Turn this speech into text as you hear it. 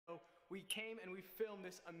we came and we filmed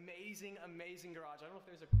this amazing garage. I don't know if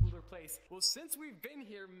there's a cooler place. Well, since we've been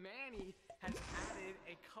here, Manny has added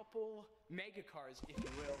a couple mega cars, if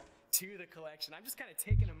you will, to the collection. I'm just kind of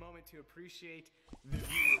taking a moment to appreciate the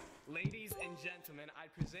view. Ladies and gentlemen,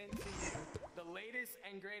 I present to you the latest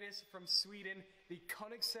and greatest from Sweden, the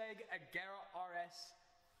Koenigsegg Agera RS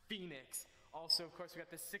Phoenix. Also, of course, we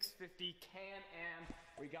got the 650 Can-Am,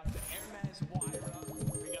 we got the Hermes Wyra,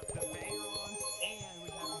 we got the Veyron, and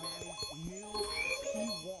we have Manny's new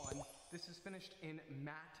P1. This is finished in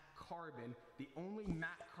matte carbon, the only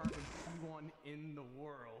matte carbon P1 in the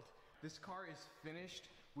world. This car is finished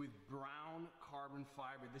with brown carbon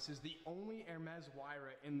fiber. This is the only Hermes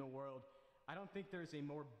Wyra in the world. I don't think there's a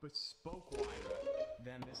more bespoke Wyra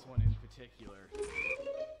than this one in particular.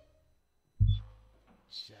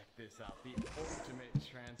 Check this out, the ultimate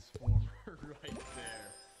transformer right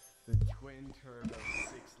there. The twin turbo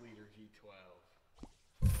 6-liter V12.